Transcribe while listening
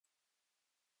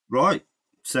Right,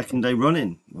 second day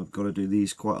running. I've got to do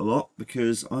these quite a lot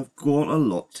because I've got a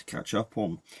lot to catch up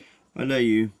on. I know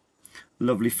you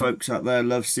lovely folks out there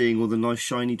love seeing all the nice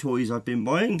shiny toys I've been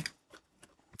buying.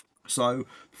 So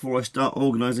before I start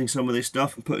organising some of this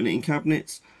stuff and putting it in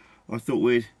cabinets, I thought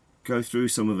we'd go through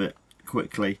some of it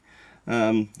quickly.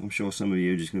 I'm sure some of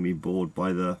you are just going to be bored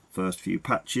by the first few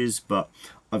patches, but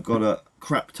I've got a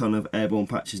crap ton of airborne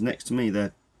patches next to me.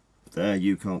 They're there,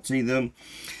 you can't see them.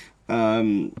 A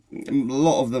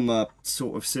lot of them are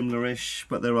sort of similar-ish,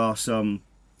 but there are some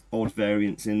odd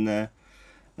variants in there.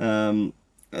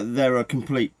 They're a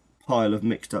complete pile of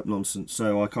mixed up nonsense,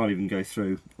 so I can't even go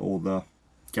through all the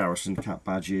garrison cap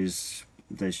badges.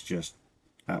 There's just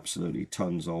absolutely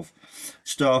tons of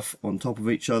stuff on top of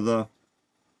each other.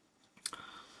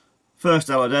 First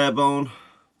Allied Airborne.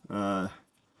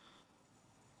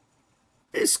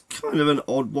 It's kind of an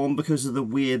odd one because of the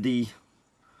weirdy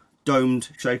domed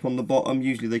shape on the bottom.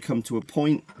 Usually they come to a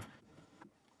point,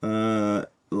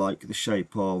 like the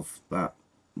shape of that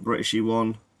Britishy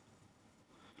one.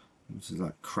 This is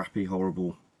that crappy,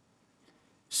 horrible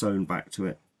sewn back to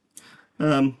it.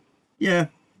 Yeah,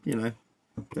 you know,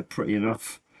 they're pretty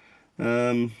enough. What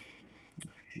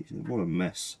a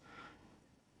mess.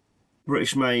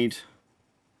 British made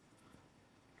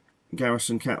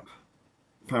garrison cap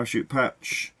parachute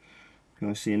patch. Can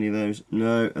I see any of those?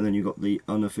 No. And then you've got the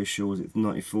unofficial, it's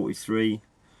 1943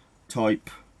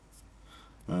 type.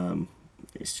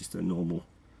 It's just a normal,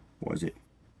 what is it,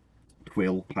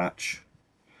 twill patch.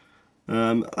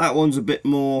 That one's a bit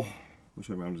more, which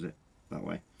way around is it? That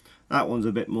way. That one's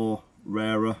a bit more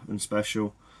rarer and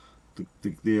special.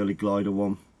 The early glider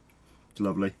one. It's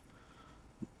lovely.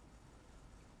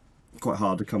 Quite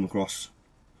hard to come across.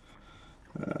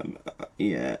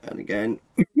 Yeah, and again,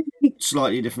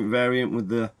 slightly different variant with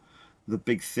the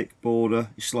big thick border.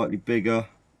 It's slightly bigger,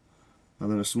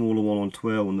 and then a smaller one on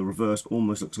twill, and the reverse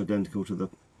almost looks identical to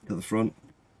the front.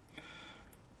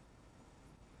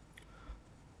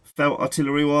 Felt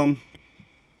artillery one,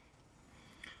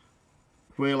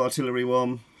 wheel artillery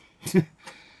one,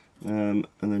 and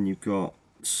then you've got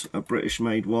a British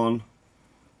made one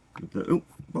with the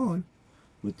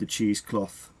with the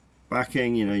cheesecloth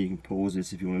backing. You know, you can pause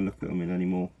this if you want to look at them in any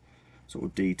more sort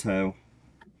of detail.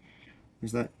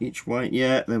 Is that each way?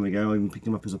 Yeah, there we go. I even picked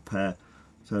them up as a pair.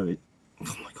 So it,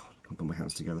 oh my god, I can't put my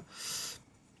hands together.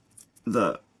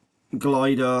 The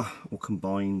glider, or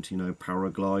combined, you know,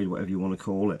 paraglide, whatever you want to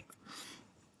call it,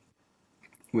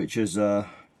 which is who's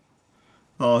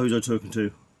I talking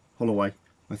to? Holloway,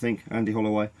 I think, Andy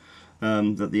Holloway.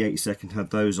 That the 82nd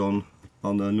had those on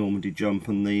the Normandy jump,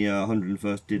 and the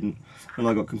 101st didn't, and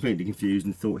I got completely confused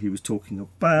and thought he was talking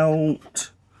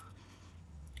about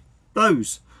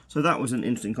those. So that was an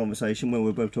interesting conversation where we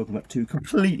were both talking about two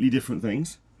completely different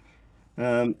things.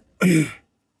 And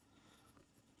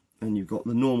you've got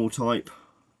the normal type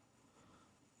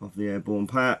of the airborne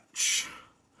patch,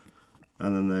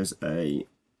 and then there's a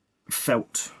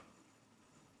felt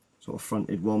sort of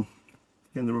fronted one.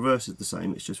 Again, the reverse is the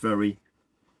same. It's just very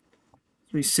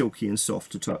silky and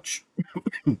soft to touch.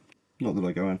 Not that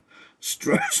I go on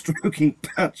stroking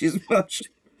patches much.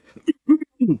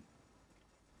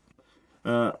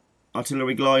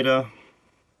 Artillery glider,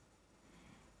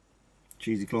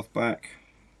 cheesy cloth back,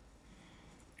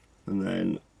 and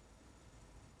then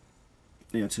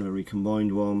the artillery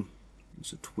combined one.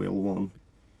 It's a twill one.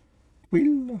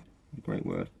 Twill, great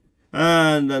word.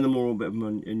 And then the more a bit of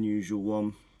an unusual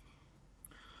one.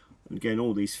 And again,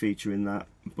 all these feature in that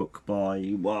book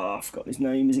by, well, I forgot his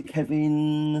name. Is it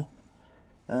Kevin?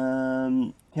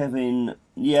 Kevin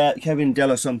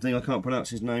Della something. I can't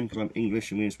pronounce his name because I'm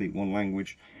English and we only speak one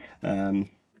language. And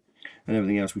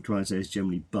everything else we try and say is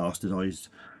generally bastardized.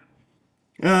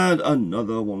 And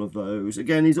another one of those.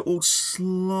 Again, these are all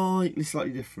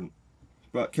slightly different.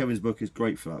 But Kevin's book is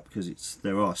great for that because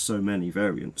there are so many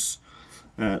variants.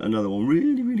 Another one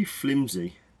really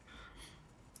flimsy.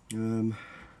 And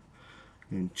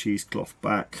cheesecloth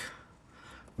back.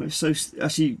 But it's so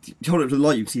actually, hold it to the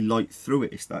light, you can see light through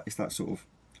it. It's that sort of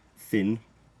thin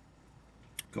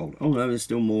gold. Oh no, there's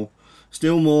still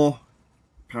more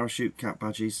parachute cap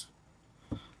patches.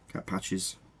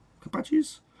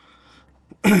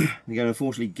 Again,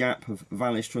 unfortunately, Gap have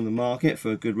vanished from the market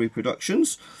for good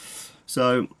reproductions.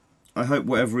 So I hope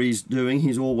whatever he's doing,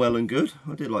 he's all well and good.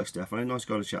 I did like Stefano, nice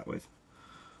guy to chat with.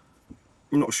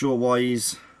 I'm not sure why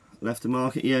he's left the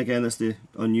market. Yeah, again, that's the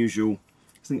unusual.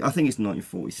 I think it's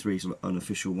 1943, sort of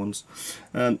unofficial ones.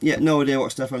 Yeah, no idea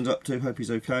what Stefan's up to. Hope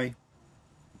he's okay.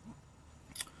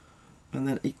 And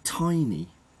then a tiny.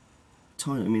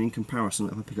 I mean, in comparison,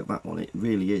 if I pick up that one, it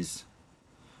really is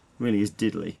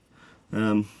diddly.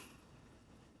 Um,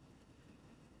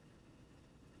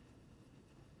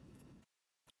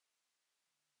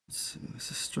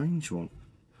 it's a strange one.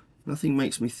 Nothing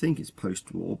makes me think it's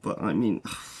post-war, but I mean,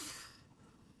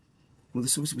 well,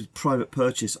 this was private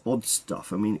purchase, odd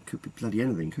stuff. I mean, it could be bloody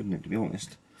anything, couldn't it, to be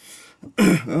honest?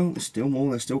 Oh, there's still more,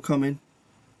 they're still coming.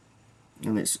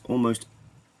 And it's almost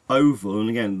oval, and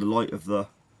again, the light of the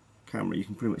camera, you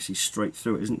can pretty much see straight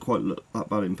through it. It doesn't quite look that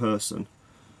bad in person.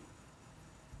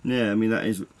 Yeah, I mean, that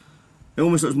is, it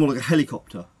almost looks more like a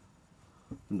helicopter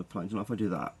than the plane. I don't know if I do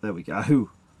that. There we go.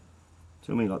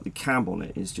 So I mean, like the cab on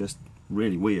it is just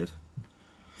really weird.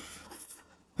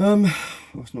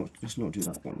 Let's not do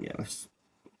that one yet.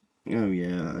 Oh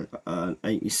yeah, an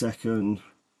 82nd,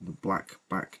 the black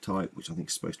back type, which I think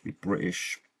is supposed to be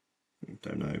British. I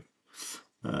don't know.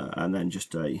 And then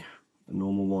just a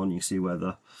normal one. You see where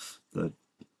the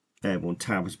airborne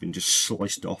tab has been just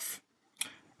sliced off.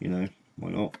 You know,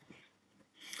 why not?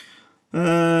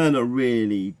 And a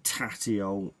really tatty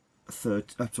old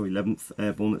 11th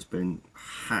airborne that's been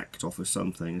hacked off of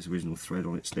something. There's original thread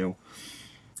on it still.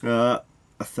 A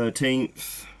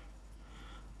 13th.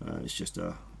 It's just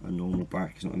a normal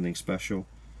back. It's not anything special.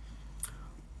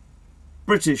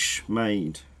 British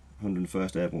made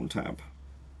 101st airborne tab.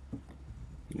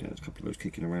 Yeah, there's a couple of those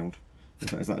kicking around.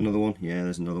 Is that another one? Yeah,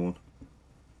 there's another one.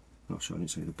 Not sure I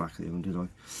didn't show you the back of the other one, did I?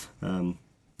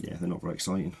 Yeah, they're not very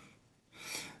exciting.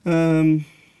 And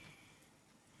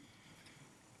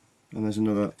there's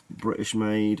another British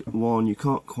made one. You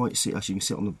can't quite see, actually you can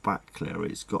see it on the back clear.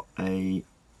 It's got a,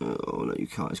 oh no you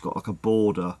can't, it's got like a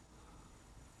border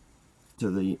to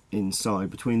the inside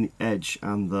between the edge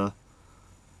and the,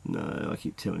 no I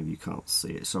keep telling you can't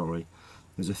see it, sorry.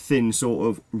 There's a thin sort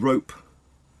of rope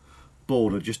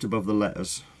border just above the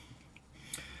letters.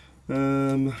 Where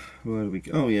do we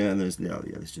go? Oh yeah, there's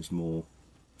there's just more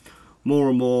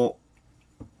and more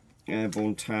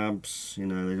airborne tabs. You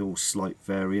know, there's all slight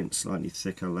variants, slightly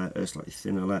thicker letters, slightly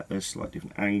thinner letters, slightly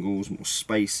different angles, more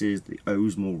spaces. The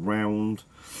O's more round.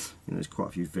 You know, there's quite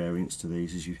a few variants to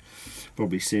these, as you've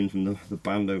probably seen from the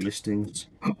Bando listings.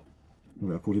 I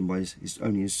called him by his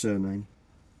only his surname.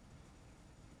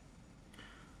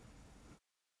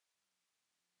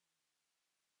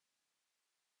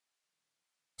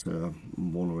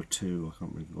 One or a two, I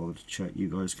can't really bother to check. You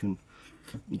guys can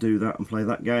do that and play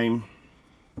that game.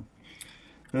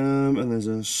 And there's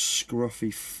a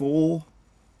scruffy 4.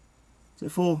 Is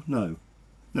it 4? No,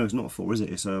 it's not a 4, is it?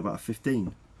 It's about a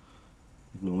 15.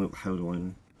 No, how do I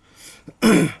know?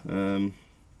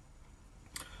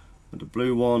 And a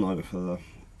blue one, either for the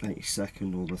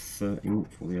 82nd or the 13th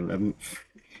or the 11th.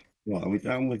 Right, are we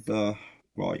down with the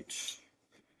right?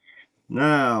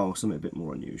 Now something a bit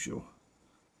more unusual.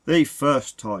 The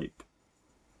first type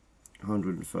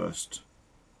 101st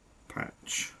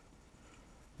patch.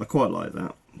 I quite like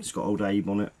that. It's got old Abe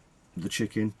on it, the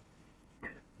chicken.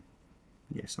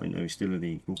 Yes, I know he's still an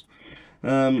eagle.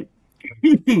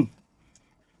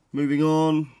 Moving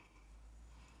on.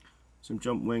 Some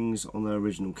jump wings on their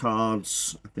original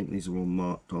cards. I think these are all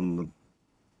marked on the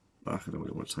back. I don't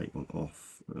really want to take one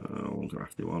off. I'm going to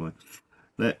have to, aren't I?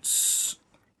 Let's.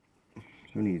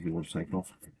 It's only easy one to take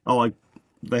off. Oh,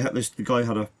 they had this. The guy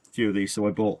had a few of these, so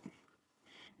I bought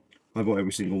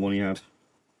every single one he had.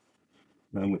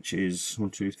 Which is 1,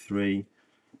 2, 3,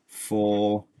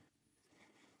 4.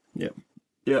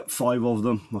 Yep, 5 of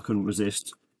them. I couldn't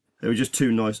resist. They were just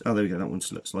too nice. Oh, there we go. That one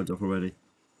slides off already.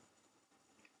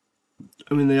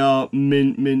 I mean, they are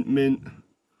mint.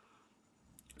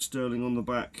 Sterling on the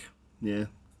back. Yeah,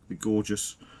 they're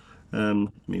gorgeous. I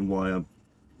mean, why I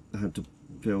had to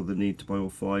feel the need to buy all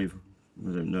 5.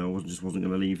 I don't know. I just wasn't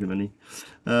going to leave him any.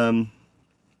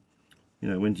 You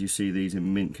know, when do you see these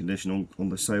in mint condition on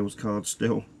the sales card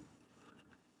still?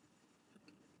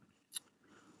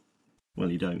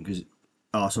 Well, you don't, because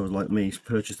arseholes like me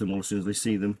purchase them all as soon as they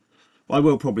see them. I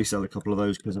will probably sell a couple of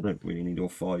those because I don't really need all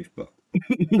 5, but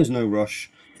there's no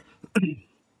rush.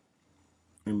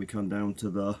 And we come down to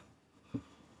the,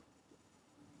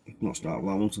 not start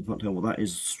with that one, so I can't tell what that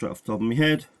is straight off the top of my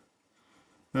head.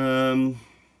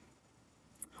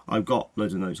 I've got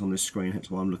loads of notes on this screen,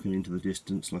 that's why I'm looking into the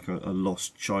distance like a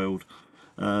lost child.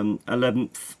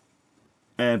 11th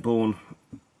Airborne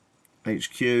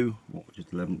HQ, or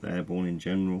just 11th Airborne in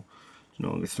general. So I'm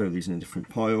going to throw these in a different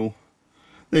pile.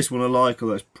 This one I like,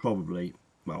 although it's probably,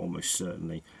 well, almost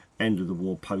certainly end of the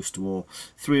war, post-war.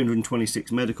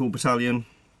 326 Medical Battalion.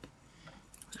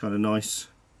 It's kind of nice.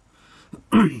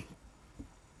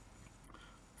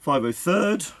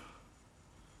 503rd.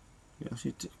 Yeah,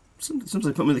 actually, sometimes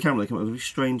they put them in the camera, they come out with a very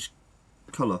strange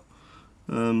colour.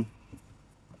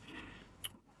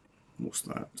 What's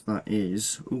that? That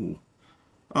is, ooh,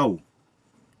 oh,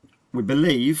 we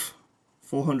believe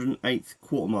 408th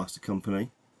Quartermaster Company,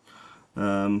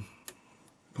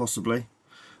 possibly.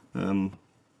 I'm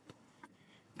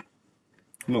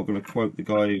not going to quote the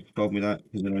guy who told me that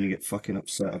because then I only get fucking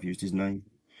upset I've used his name.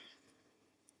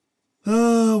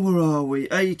 Where are we?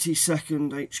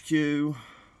 82nd HQ,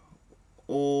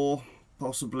 or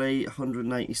possibly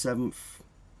 187th,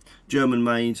 German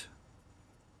made.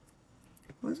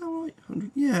 Is that right?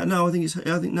 100? Yeah, no, I think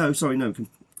no, sorry, no,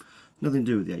 nothing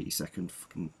to do with the 82nd.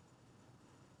 Fucking,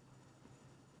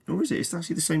 or is it? It's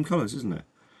actually the same colours, isn't it?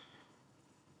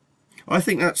 I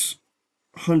think that's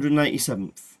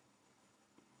 187th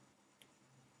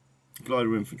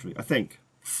Glider Infantry. I think.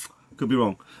 Could be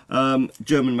wrong.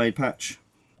 German made patch.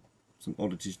 Some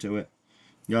oddities to it.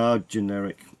 Yeah,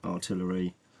 generic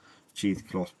artillery.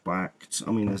 Cheesecloth backed.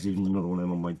 I mean, there's even another one of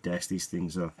them on my desk. These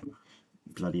things are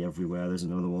bloody everywhere. There's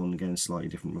another one, again, slightly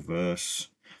different reverse.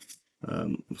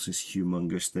 What's this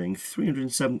humongous thing?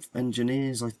 307th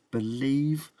Engineers, I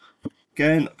believe.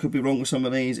 Again, I could be wrong with some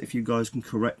of these. If you guys can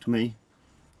correct me,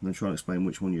 I'm going to try and explain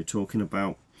which one you're talking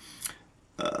about.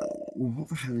 What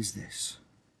the hell is this?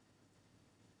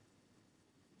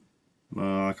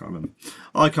 I can't remember.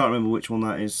 I can't remember which one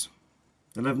that is.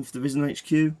 11th Division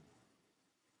HQ?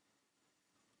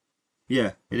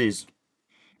 Yeah, it is.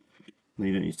 No,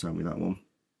 you don't need to tell me that one.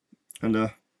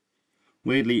 And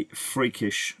weirdly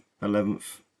freakish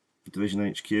 11th Division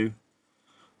HQ.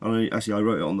 Actually, I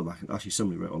wrote it on the back. Actually,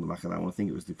 somebody wrote it on the back of that one. I think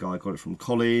it was the guy. I got it from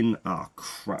Colin. Ah,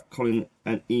 crap. Colin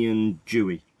and Ian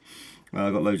Dewey. I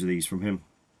got loads of these from him.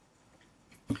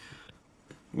 I've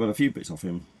got a few bits off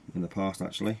him in the past,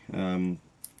 actually.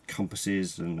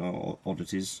 Compasses and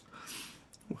oddities.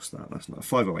 What's that? That's not a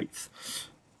 508th.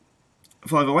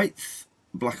 508th,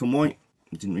 black and white.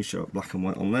 It didn't really show up black and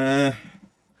white on there.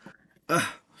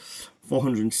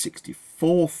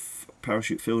 464th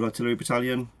Parachute Field Artillery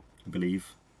Battalion, I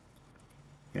believe.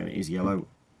 Yeah, it is yellow.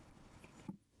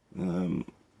 And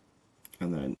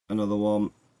then another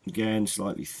one, again,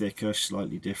 slightly thicker,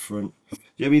 slightly different.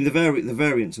 Yeah, I mean the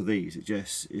variants of these,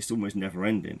 it's almost never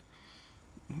ending.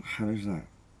 How is that?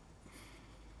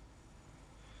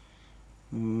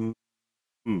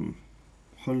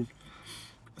 I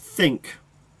think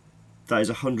that is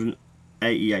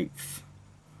 188th,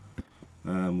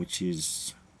 which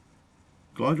is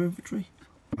glider infantry,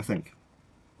 I think.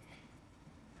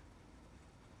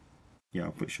 Yeah,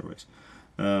 I'm pretty sure it's.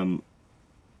 Oh,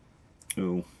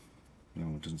 no,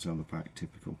 it doesn't sound the pack.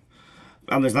 Typical.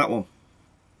 And there's that one.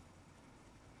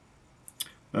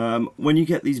 When you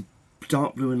get these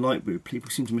dark blue and light blue, people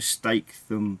seem to mistake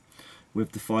them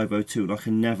with the 502, and I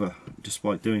can never,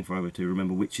 despite doing 502,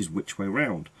 remember which is which way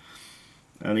round.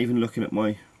 And even looking at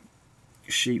my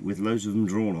sheet with loads of them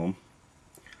drawn on,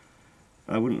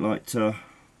 I wouldn't like to.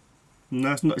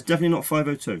 No, it's definitely not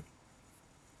 502.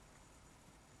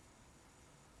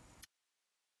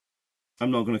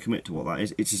 I'm not going to commit to what that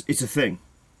is. It's a thing.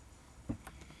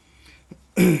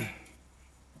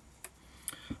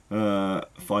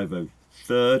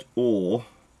 503rd or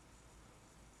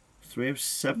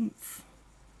 307th.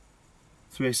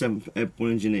 307th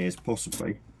Airborne Engineers,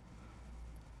 possibly.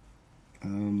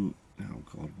 Oh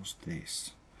God, what's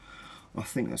this? I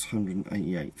think that's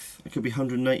 188th. It could be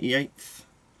 188th.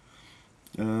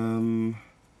 No,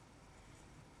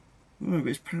 but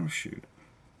it's parachute.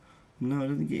 No, I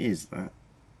don't think it is that.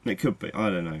 It could be.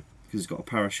 I don't know, because it's got a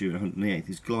parachute and 188th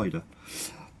is glider.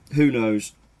 Who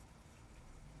knows?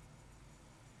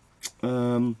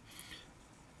 82nd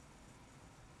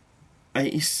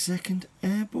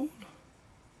Airborne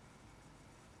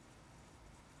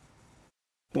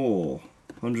or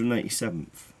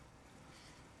 187th.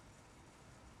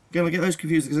 Again, I get those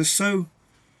confused because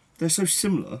they're so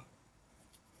similar.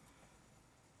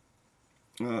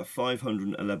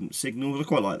 511th Signals. I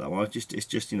quite like that one. It's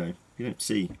just, you know, you don't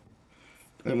see.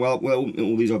 And well,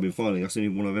 all these I've been finding, that's the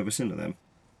only one I've ever seen of them.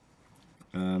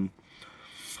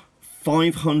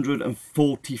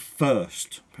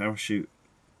 541st Parachute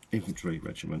Infantry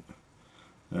Regiment.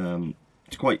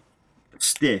 It's quite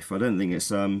stiff. I don't think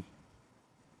it's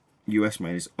US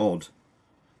made. It's odd.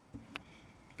 A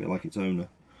bit like its owner.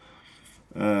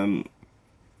 And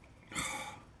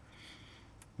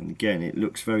again, it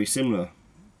looks very similar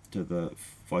to the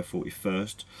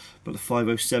 541st, but the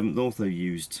 507th also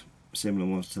used similar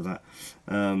ones to that.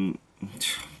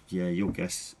 Yeah, your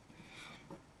guess.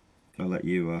 I'll let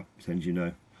you pretend you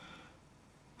know.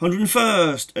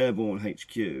 101st Airborne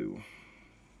HQ.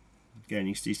 Again,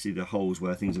 you see the holes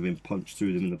where things have been punched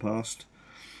through them in the past.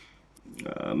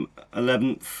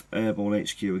 11th Airborne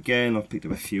HQ again. I've picked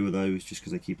up a few of those just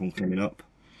because they keep on coming up.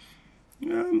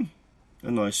 A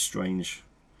nice strange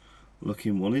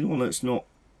looking one. One that's not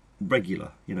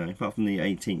regular, you know, apart from the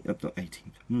 18th, not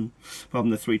 18th, apart from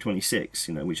the 326,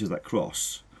 you know, which is that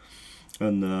cross,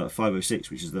 and the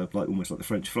 506, which is the almost like the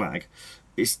French flag.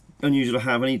 It's unusual to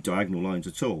have any diagonal lines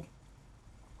at all.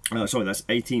 Sorry, that's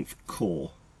 18th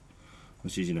core,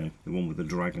 which is, you know, the one with the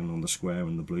dragon on the square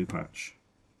and the blue patch.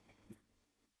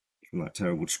 From that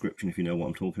terrible description, if you know what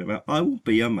I'm talking about, I will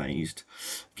be amazed.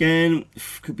 Again,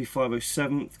 could be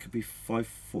 507th, could be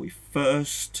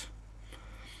 541st.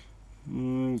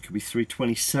 Could be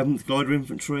 327th glider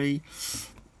infantry.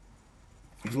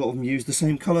 A lot of them use the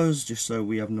same colours, just so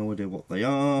we have no idea what they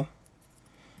are.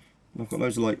 I've got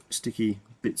loads of like sticky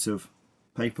bits of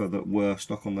paper that were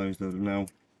stuck on those that are now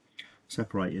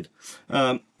separated.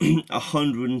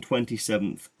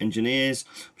 127th Engineers.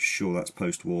 I'm sure that's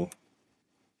post-war.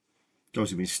 Guys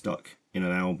have been stuck in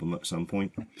an album at some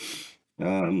point.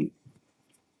 Pair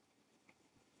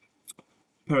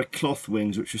of cloth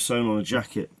wings which are sewn on a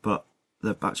jacket, but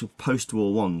they're actual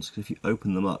post-war ones. Because if you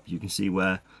open them up, you can see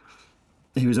where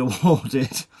he was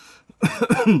awarded.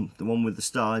 The one with the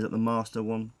stars at the master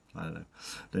one. I don't know.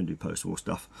 Don't do post-war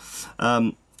stuff.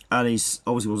 And he's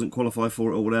obviously wasn't qualified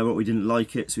for it or whatever. We didn't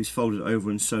like it, so he's folded it over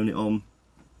and sewn it on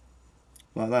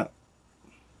like that.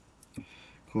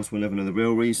 Of course, we'll never know the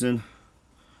real reason.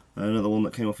 Another one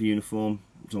that came off a uniform.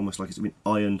 It's almost like it's been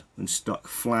ironed and stuck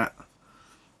flat.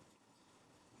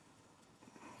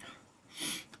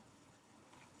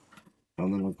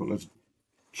 And then I've got loads of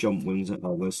jump wings at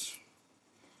others.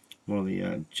 One of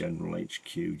the General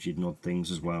HQ Gidnod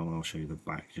things as well. I'll show you the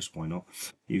back, just why not.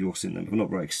 You've all seen them. They're not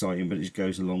very exciting, but it just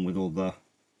goes along with all the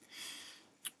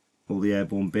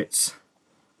airborne bits.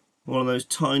 One of those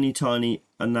tiny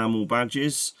enamel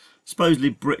badges, supposedly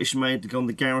British made to go on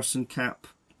the garrison cap.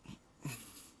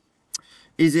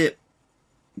 Is it?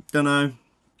 Don't know.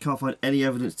 Can't find any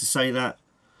evidence to say that.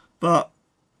 But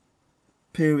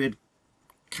period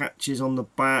catches on the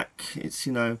back. It's,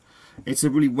 you know, it's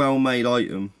a really well made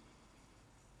item.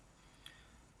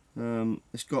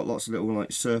 It's got lots of little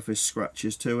like surface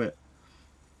scratches to it.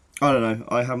 I don't know.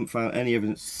 I haven't found any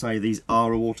evidence to say these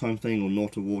are a wartime thing or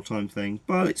not a wartime thing,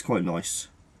 but it's quite nice.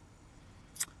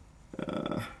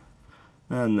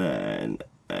 And then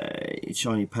a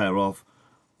shiny pair of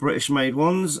British made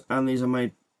ones, and these are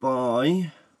made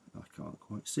by, I can't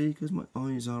quite see because my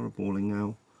eyes are appalling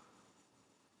now,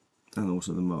 and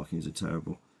also the markings are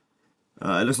terrible.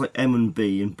 It looks like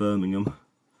M&B in Birmingham.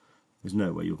 There's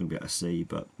no way you're going to be able to see,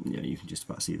 but you know, you can just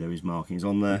about see there is markings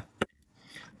on there.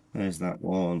 There's that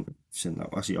one.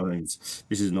 Actually, I think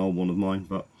this is an old one of mine,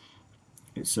 but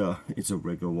it's a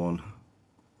rigger one.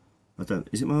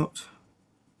 Is it marked?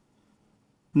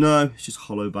 No, it's just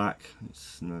hollow back.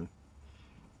 No.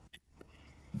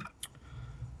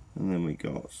 And then we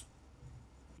got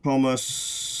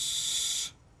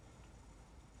Thomas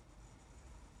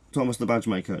the badge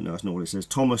maker. No, that's not what it says.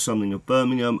 Thomas something of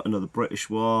Birmingham, another British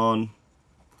one.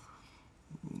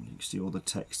 You can see all the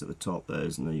text at the top there,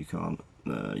 isn't there? You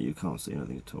can't see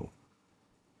anything at all.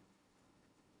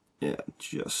 Yeah,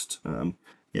 just yeah,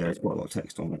 there's quite a lot of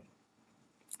text on it.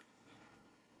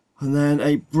 And then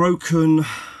a broken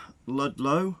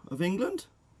Ludlow of England.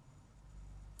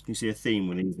 You see a theme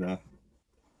with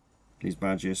these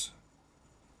badges.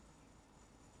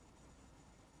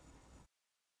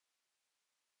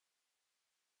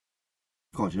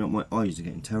 God, you know, my eyes are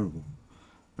getting terrible.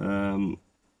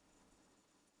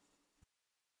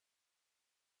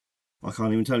 I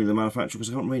can't even tell you the manufacturer because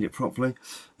I can't read it properly.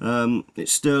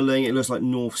 It's sterling. It looks like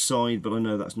North Side, but I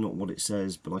know that's not what it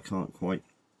says, but I can't quite.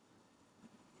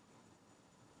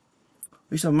 I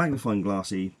used to have a magnifying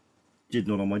glassy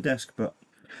Gidnod on my desk, but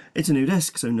it's a new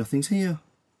desk, so nothing's here.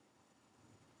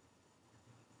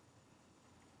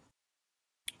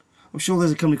 I'm sure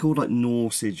there's a company called like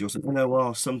Norsage or something,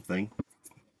 NOR something.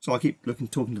 So I keep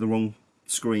talking to the wrong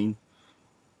screen.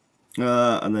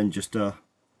 And then just a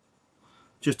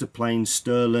plain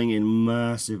sterling in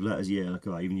massive letters. Yeah, look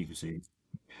at that, even you can see it.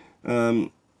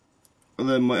 And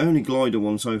then my only glider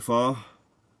one so far,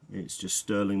 it's just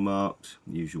sterling marked,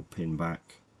 usual pin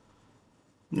back.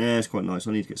 Yeah, it's quite nice.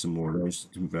 I need to get some more of those,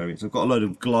 some variants. I've got a load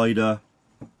of glider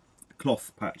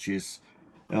cloth patches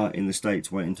in the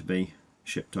States waiting to be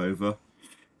shipped over.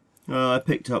 I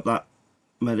picked up that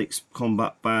Medic's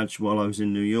combat badge while I was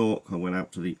in New York. I went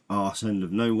out to the arse end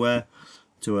of nowhere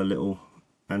to a little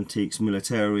antiques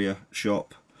militaria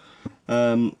shop.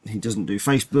 He doesn't do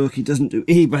Facebook, he doesn't do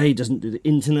eBay, he doesn't do the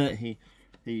internet. He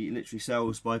literally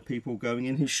sells by people going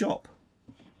in his shop.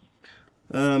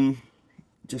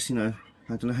 Just, you know,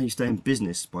 I don't know how you stay in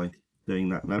business by doing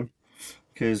that now,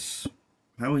 because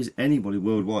How is anybody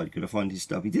worldwide going to find his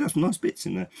stuff? He did have some nice bits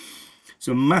in there.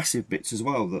 Some massive bits as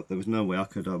well that there was no way I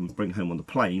could bring home on the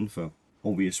plane for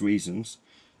obvious reasons.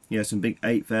 Yeah, some big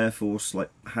 8th Air Force like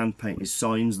hand painted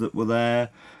signs that were there.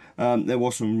 There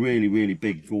was some really, really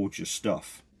big, gorgeous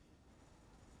stuff.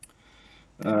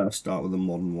 Let's start with a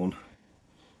modern one.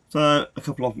 So a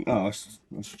couple of I'll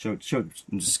show them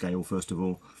to scale first of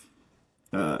all.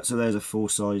 So there's a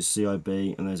full-size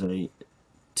CIB and there's a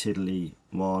tiddly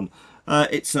one.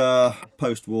 It's a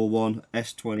post-war one,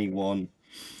 S21,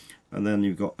 and then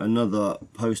you've got another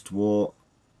post-war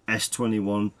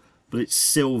S21, but it's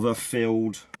silver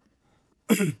filled,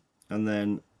 and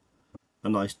then a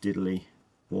nice diddly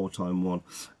wartime one.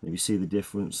 If you see the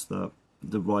difference, the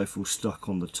rifle stuck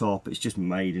on the top, it's just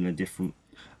made in a different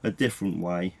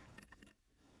way.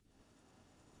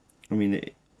 I mean,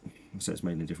 I say it's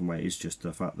made in a different way. It's just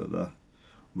the fact that the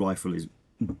rifle is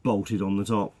bolted on the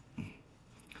top.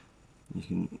 You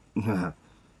can,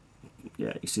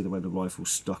 yeah, you see the way the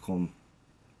rifle's stuck on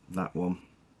that one,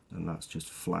 and that's just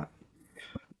flat.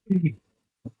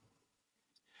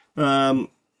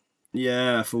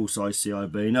 Yeah, full size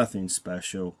CIB, nothing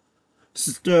special.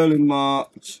 Sterling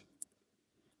marked,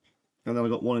 and then I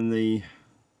got one in the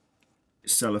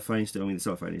cellophane still. I mean, the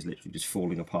cellophane is literally just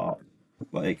falling apart,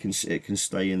 but it can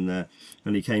stay in there.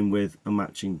 And he came with a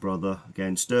matching brother,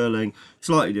 again sterling,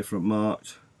 slightly different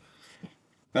marked.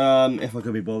 If I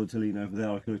could be bothered to lean over there,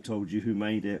 I could have told you who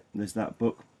made it. There's that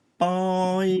book by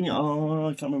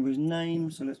I can't remember his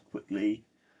name, so let's quickly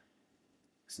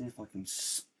see if I can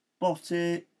spot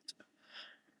it.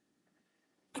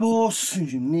 Of course,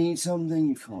 if you need something,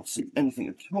 you can't see anything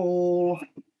at all.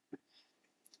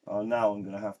 Oh, now I'm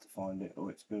going to have to find it, or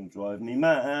it's going to drive me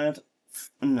mad.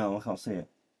 No, I can't see it.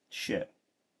 Shit.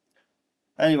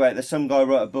 Anyway, there's some guy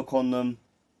wrote a book on them.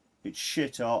 It's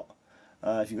shit hot.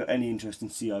 If you've got any interest in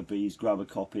CIBs, grab a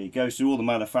copy. It goes through all the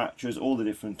manufacturers, all the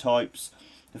different types.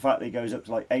 The fact that it goes up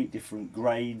to like 8 different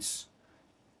grades.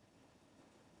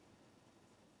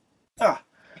 Ah,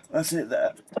 that's it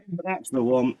there. That's the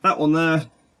one. That one there.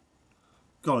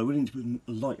 God, I really need to put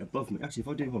a light above me. Actually, if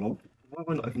I do, hold on. Why have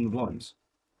I not opened the blinds?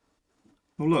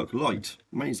 Oh look, light.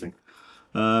 Amazing.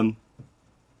 What's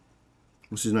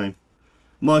his name?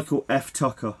 Michael F.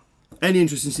 Tucker. Any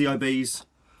interest in CIBs,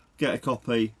 get a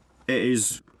copy. It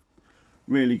is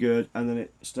really good, and then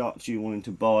it starts you wanting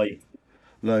to buy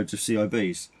loads of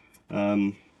CIBs,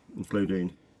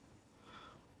 including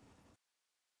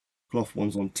cloth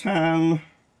ones on tan.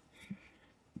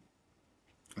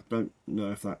 I don't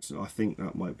know if that's, I think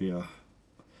that might be a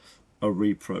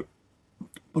repro,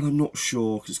 but I'm not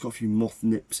sure because it's got a few moth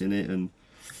nips in it, and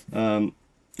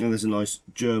there's a nice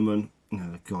German.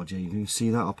 Oh God, yeah, you can see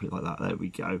that. I'll put it like that. There we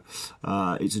go.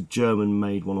 It's a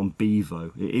German-made one on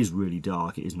Bevo. It is really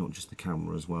dark. It is not just the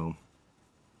camera as well.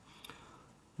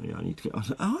 Yeah, I need to get.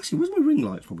 Oh, actually, where's my ring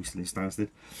light? It's probably still in Stansted.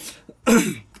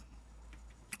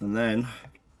 And then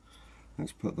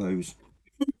let's put those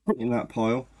in that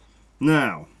pile.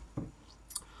 Now,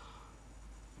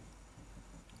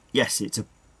 yes, it's a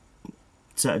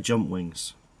set of jump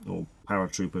wings or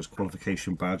paratroopers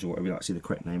qualification badge or whatever you actually the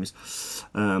correct name is.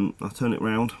 I'll turn it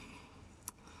round.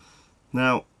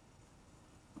 Now,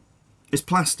 it's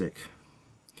plastic.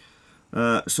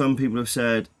 Some people have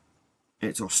said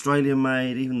it's Australian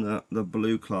made, even the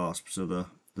blue clasps are the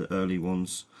early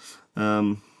ones. I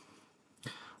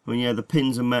mean, yeah, the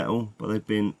pins are metal, but they've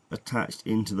been attached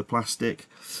into the plastic.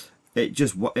 It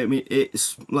just, I mean,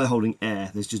 it's like holding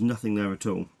air. There's just nothing there at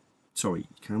all. Sorry,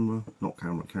 camera, not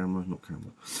camera, camera, not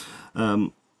camera.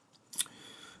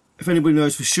 If anybody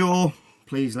knows for sure,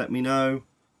 please let me know.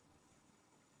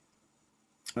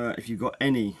 If you've got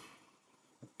any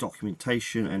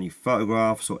documentation, any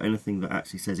photographs or anything that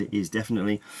actually says it is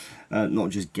definitely, not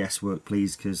just guesswork,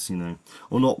 please, because, you know,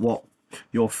 or not what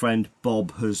your friend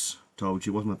Bob has told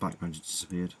you. Why's my background just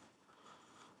disappeared?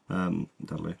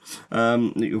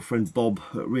 That your friend Bob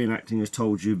at Reenacting has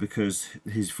told you, because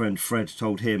his friend Fred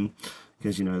told him,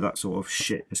 because, you know, that sort of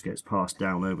shit just gets passed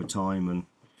down over time, and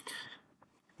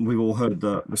we've all heard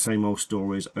the same old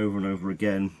stories over and over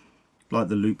again, like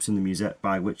the loops in the musette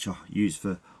bag, which are used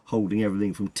for holding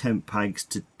everything from tent pegs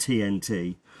to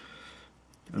TNT.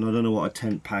 And I don't know what a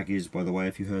tent peg is, by the way,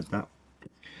 if you heard that.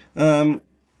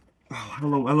 How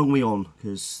long are we on?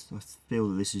 Because I feel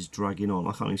that this is dragging on.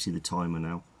 I can't even see the timer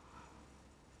now.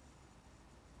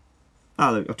 Ah,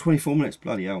 look, 24 minutes,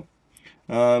 bloody hell.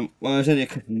 Well, there's only a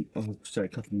couple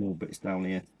more bits down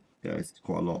here. Yeah, it's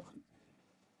quite a lot.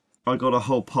 I got a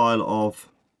whole pile of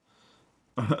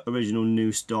original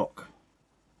new stock.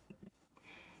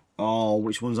 Oh,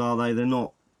 which ones are they? They're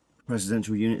not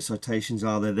presidential unit citations,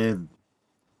 are they?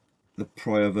 the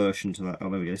prior version to that. Oh,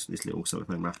 there we go. This little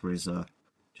cellophane wrapper is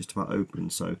just about open,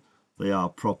 so they are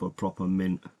proper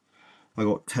mint. I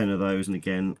got 10 of those, and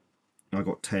again, I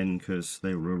got 10 because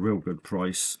they were a real good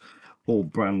price. All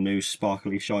brand new,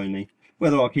 sparkly, shiny.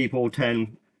 Whether I keep all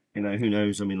 10, you know, who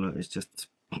knows? I mean, look, it's just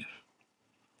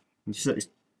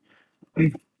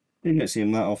you don't see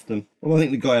them that often. Well, I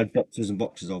think the guy had boxes and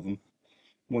boxes of them.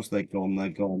 Once they're gone, they're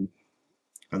gone.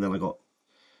 And then I got...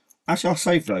 Actually, I'll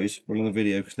save those for another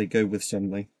video because they go with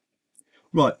something.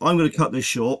 Right, I'm going to cut this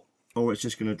short, or it's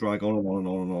just going to drag on and on and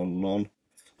on and on and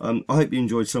on. I hope you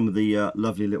enjoyed some of the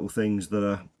lovely little things that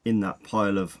are in that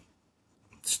pile of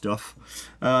stuff.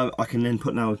 I can then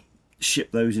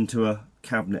ship those into a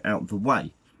cabinet out of the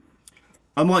way.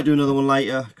 I might do another one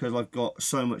later because I've got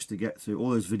so much to get through.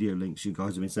 All those video links you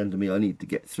guys have been sending me I need to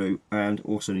get through, and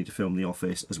also need to film the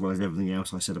office as well as everything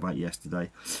else I said about yesterday.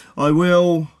 I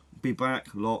will be back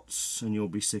lots and you'll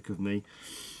be sick of me.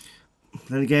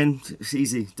 Then again, it's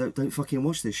easy. Don't fucking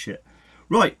watch this shit.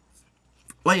 Right,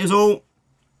 laters all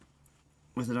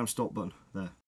with the damn stop button there.